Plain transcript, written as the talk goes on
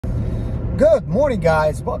Good morning,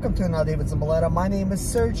 guys. Welcome to another Davidson Maleta. My name is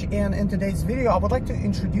Serge, and in today's video I would like to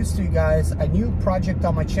introduce to you guys a new project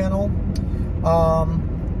on my channel,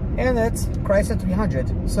 and it's Chrysler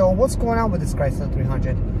 300. So what's going on with this Chrysler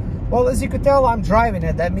 300? Well, as you can tell, I'm driving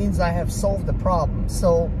it. That means I have solved the problem.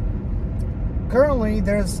 So currently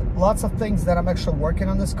there's lots of things that I'm actually working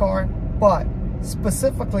on this car, but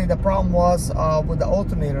specifically the problem was with the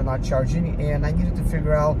alternator not charging, and I needed to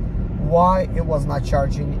figure out why it was not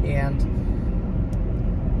charging. And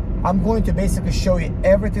I'm going to basically show you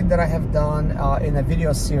everything that I have done in a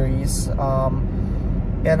video series, and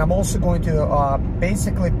I'm also going to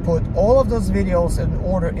basically put all of those videos in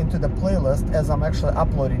order into the playlist as I'm actually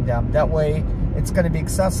uploading them. That way it's going to be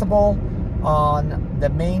accessible on the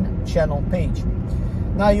main channel page.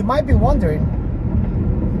 Now you might be wondering,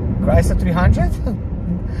 Chrysler 300?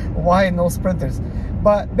 Why no sprinters?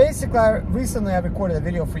 But basically, recently I recorded a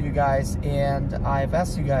video for you guys, and I've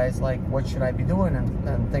asked you guys, like, what should I be doing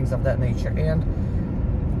and things of that nature.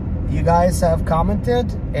 And you guys have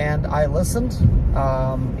commented, and I listened.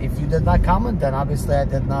 If you did not comment, then obviously I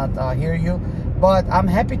did not hear you. But I'm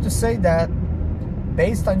happy to say that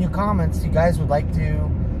based on your comments, you guys would like to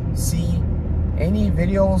see any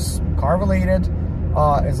videos car-related,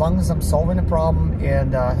 as long as I'm solving a problem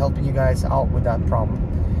and helping you guys out with that problem.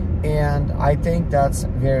 And I think that's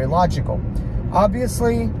very logical.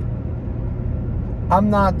 Obviously,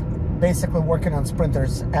 I'm not basically working on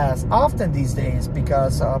sprinters as often these days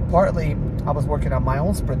because partly I was working on my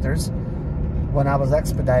own sprinters when I was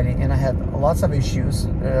expediting, and I had lots of issues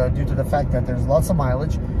due to the fact that there's lots of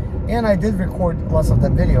mileage, and I did record lots of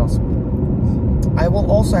them videos. I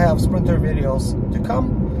will also have sprinter videos to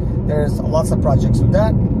come. There's lots of projects with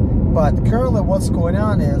that, but currently what's going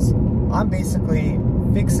on is I'm basically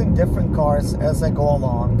fixing different cars as I go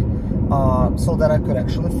along, so that I could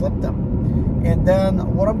actually flip them. And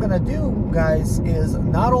then what I'm gonna do, guys, is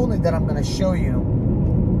not only that I'm gonna show you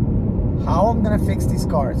how I'm gonna fix these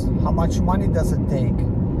cars, how much money does it take,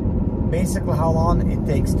 basically how long it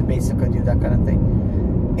takes to basically do that kind of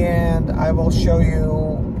thing, and I will show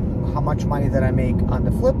you how much money that I make on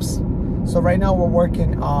the flips. So right now we're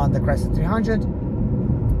working on the Chrysler 300.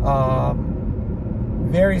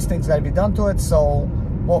 Various things got to be done to it. So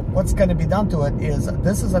what's going to be done to it is,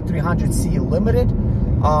 this is a 300C limited.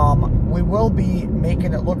 We will be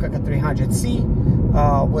making it look like a 300C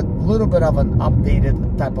with a little bit of an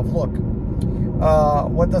updated type of look.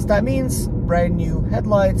 What does that mean? Brand new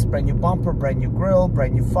headlights, brand new bumper, brand new grille,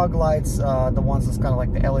 brand new fog lights, the ones that's kind of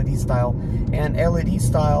like the LED style, and LED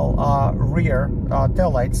style rear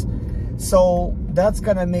tail lights. So that's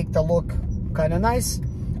going to make the look kind of nice.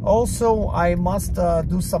 Also, I must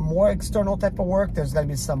do some more external type of work. There's going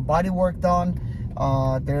to be some body work done.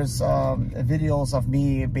 There's videos of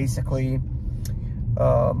me basically,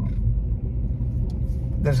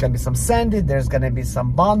 there's going to be some sanding, there's going to be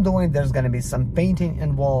some bonding, there's going to be some painting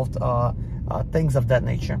involved, things of that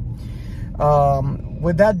nature.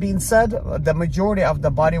 With that being said, the majority of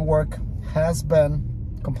the body work has been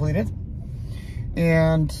completed,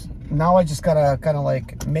 and now I just gotta kind of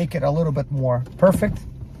like make it a little bit more perfect.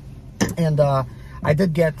 And I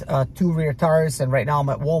did get 2 rear tires, and right now I'm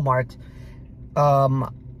at Walmart.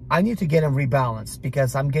 I need to get them rebalanced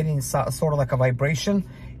because I'm getting sort of like a vibration.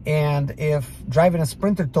 And if driving a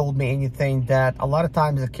Sprinter told me anything, that a lot of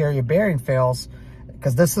times the carrier bearing fails,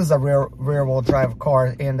 because this is a rear wheel drive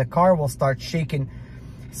car, and the car will start shaking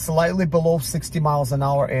slightly below 60 miles an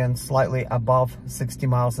hour and slightly above 60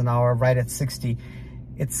 miles an hour, right at 60.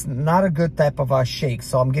 It's not a good type of a shake.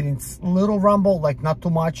 So I'm getting little rumble, like not too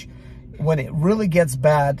much. When it really gets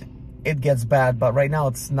bad, it gets bad, but right now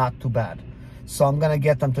it's not too bad. So I'm gonna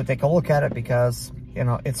get them to take a look at it because, you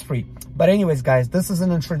know, it's free. But anyways, guys, this is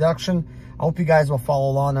an introduction. I hope you guys will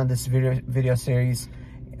follow along on this video series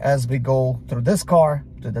as we go through this car,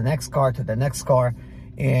 to the next car, to the next car,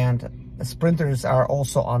 and the sprinters are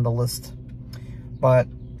also on the list. But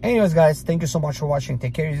anyways, guys, thank you so much for watching.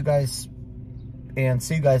 Take care of you guys, and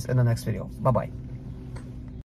see you guys in the next video. Bye-bye.